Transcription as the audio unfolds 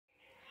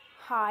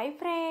Hi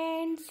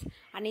friends,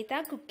 Anitha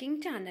cooking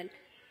channel.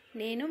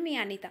 నేను మీ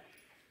అనిత.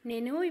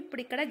 నేను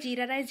ఇప్పుడు ఇక్కడ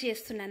జీరా రైస్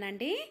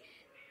చేస్తున్నానండి.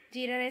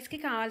 జీరా రైస్కి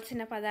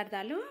కావాల్సిన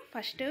పదార్థాలు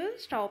ఫస్ట్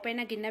స్టవ్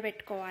పైన గిన్నె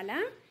పెట్టుకోవాలా.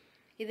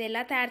 ఇది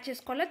ఎలా తయారు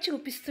చేసుకోవాలో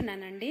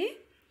చూపిస్తున్నానండి.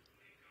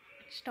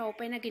 స్టవ్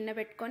పైన గిన్నె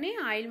పెట్టుకొని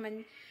ఆయిల్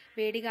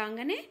వేడి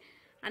కాగానే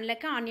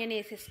అందులోకి ఆనియన్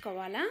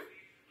వేసేసుకోవాలా.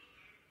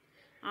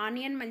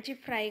 ఆనియన్ మంచి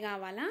ఫ్రై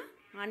కావాలా.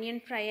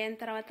 ఆనియన్ ఫ్రై అయిన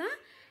తర్వాత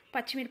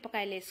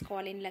పచ్చిమిరపకాయలు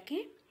వేసుకోవాలి ఇందులోకి.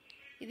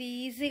 ఇది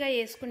ఈజీగా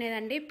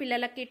వేసుకునేదండి.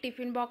 పిల్లలకి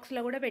టిఫిన్ బాక్స్లో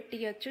కూడా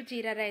పెట్టియచ్చు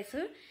జీరా రైస్.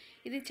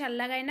 ఇది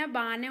చల్లగా అయినా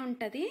బాగానే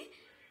ఉంటుంది,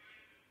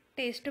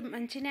 టేస్ట్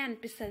మంచిగా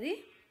అనిపిస్తుంది.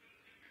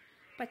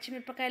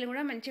 పచ్చిమిరపకాయలు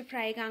కూడా మంచి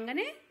ఫ్రై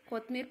కాగానే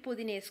కొత్తిమీర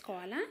పుదీనా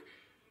వేసుకోవాలా.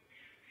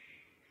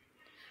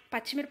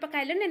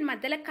 పచ్చిమిరపకాయలు నేను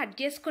మధ్యలో కట్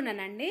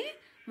చేసుకున్నానండి,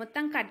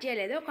 మొత్తం కట్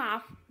చేయలేదు. ఒక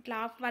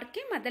హాఫ్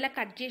వరకు మధ్యలో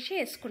కట్ చేసి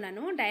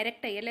వేసుకున్నాను,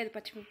 డైరెక్ట్ వేయలేదు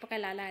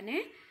పచ్చిమిరపకాయలు అలానే.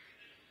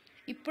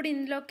 ఇప్పుడు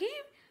ఇందులోకి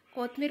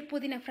కొత్తిమీర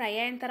పుదీనా ఫ్రై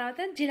అయిన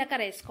తర్వాత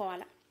జీలకర్ర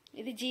వేసుకోవాలి.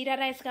 ఇది జీరా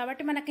రైస్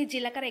కాబట్టి మనకి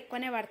జీలకర్ర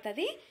ఎక్కువనే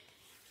పడుతుంది.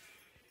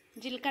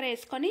 జీలకర్ర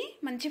వేసుకొని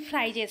మంచి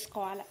ఫ్రై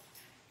చేసుకోవాలి.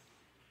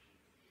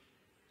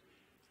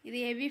 ఇది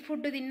హెవీ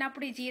ఫుడ్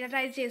తిన్నప్పుడు ఈ జీరా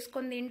రైస్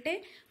చేసుకొని తింటే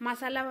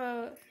మసాలా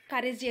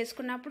కర్రీస్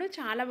చేసుకున్నప్పుడు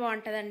చాలా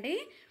బాగుంటుందండి.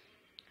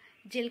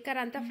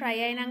 జీలకర్ర అంతా ఫ్రై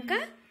అయినాక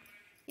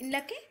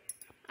ఇందులోకి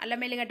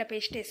అల్లం ఎల్లిగడ్డ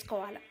పేస్ట్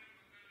వేసుకోవాలి.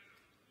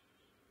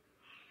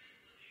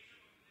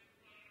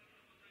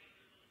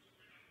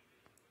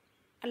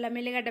 అల్లం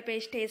ఎల్లిగడ్డ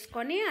పేస్ట్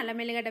వేసుకొని అల్లం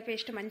ఎల్లిగడ్డ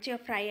పేస్ట్ మంచిగా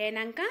ఫ్రై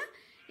అయినాక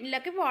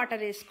ఇందులోకి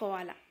వాటర్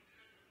వేసుకోవాలి.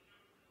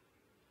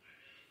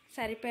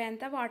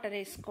 సరిపోయేంత వాటర్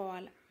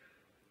వేసుకోవాలి.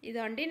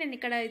 ఇదండి నేను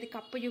ఇక్కడ ఇది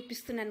కప్పు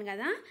చూపిస్తున్నాను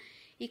కదా,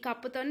 ఈ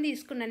కప్పుతో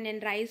తీసుకున్నాను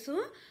నేను రైసు.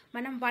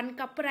 మనం 1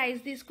 కప్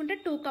రైస్ తీసుకుంటే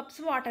 2 కప్స్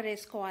వాటర్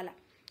వేసుకోవాలి.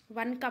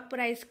 1 కప్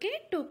రైస్కి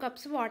 2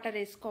 కప్స్ వాటర్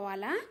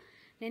వేసుకోవాలా.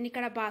 నేను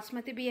ఇక్కడ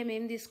బాస్మతి బియ్యం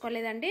ఏం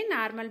తీసుకోలేదండి,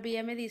 నార్మల్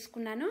బియ్యమే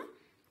తీసుకున్నాను.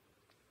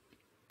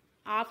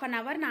 హాఫ్ అన్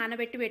అవర్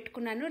నానబెట్టి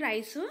పెట్టుకున్నాను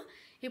రైసు.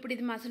 ఇప్పుడు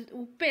ఇది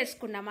ఉప్పు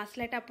వేసుకున్నా,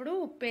 మసలేటప్పుడు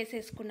ఉప్పు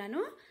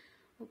వేసేసుకున్నాను.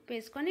 ఉప్పు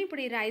వేసుకొని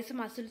ఇప్పుడు ఈ రైస్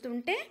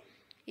మసులుతుంటే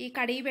ఈ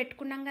కడిగి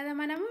పెట్టుకున్నాం కదా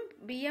మనము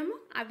బియ్యము,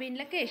 అవి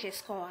ఇంట్లోకి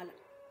వేసేసుకోవాలి.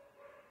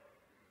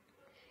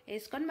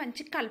 వేసుకొని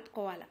మంచిగా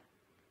కలుపుకోవాలి.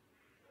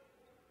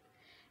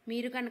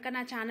 మీరు కనుక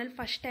నా ఛానల్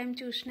ఫస్ట్ టైం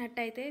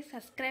చూసినట్టయితే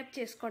సబ్స్క్రైబ్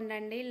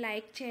చేసుకోండి,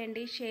 లైక్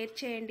చేయండి, షేర్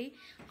చేయండి,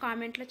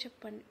 కామెంట్లో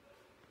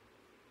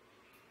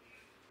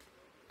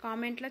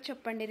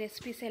చెప్పండి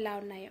రెసిపీస్ ఎలా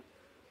ఉన్నాయో.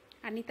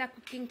 Anitha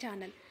cooking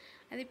channel.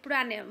 అది ఇప్పుడు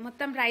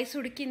మొత్తం రైస్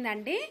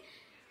ఉడికిందండి.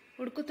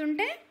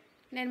 ఉడుకుతుంటే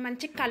నేను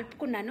మంచిగా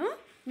కలుపుకున్నాను.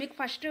 మీకు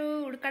ఫస్ట్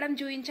ఉడకడం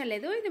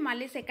చూపించలేదు, ఇది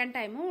మళ్ళీ సెకండ్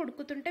టైము.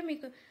 ఉడుకుతుంటే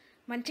మీకు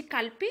మంచిగా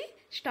కలిపి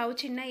స్టవ్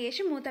చిన్న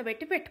వేసి మూత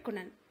పెట్టి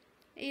పెట్టుకున్నాను.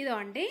 ఇదో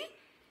అండి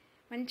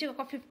మంచిగా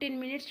ఒక 15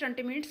 మినిట్స్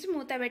 20 మినిట్స్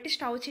మూత పెట్టి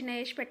స్టవ్ చిన్న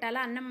వేసి పెట్టాలా.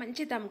 అన్నం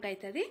మంచి దమ్కి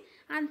అవుతుంది.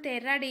 అంతే,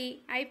 రెడీ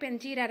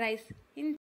అయిపోయింది జీరా రైస్.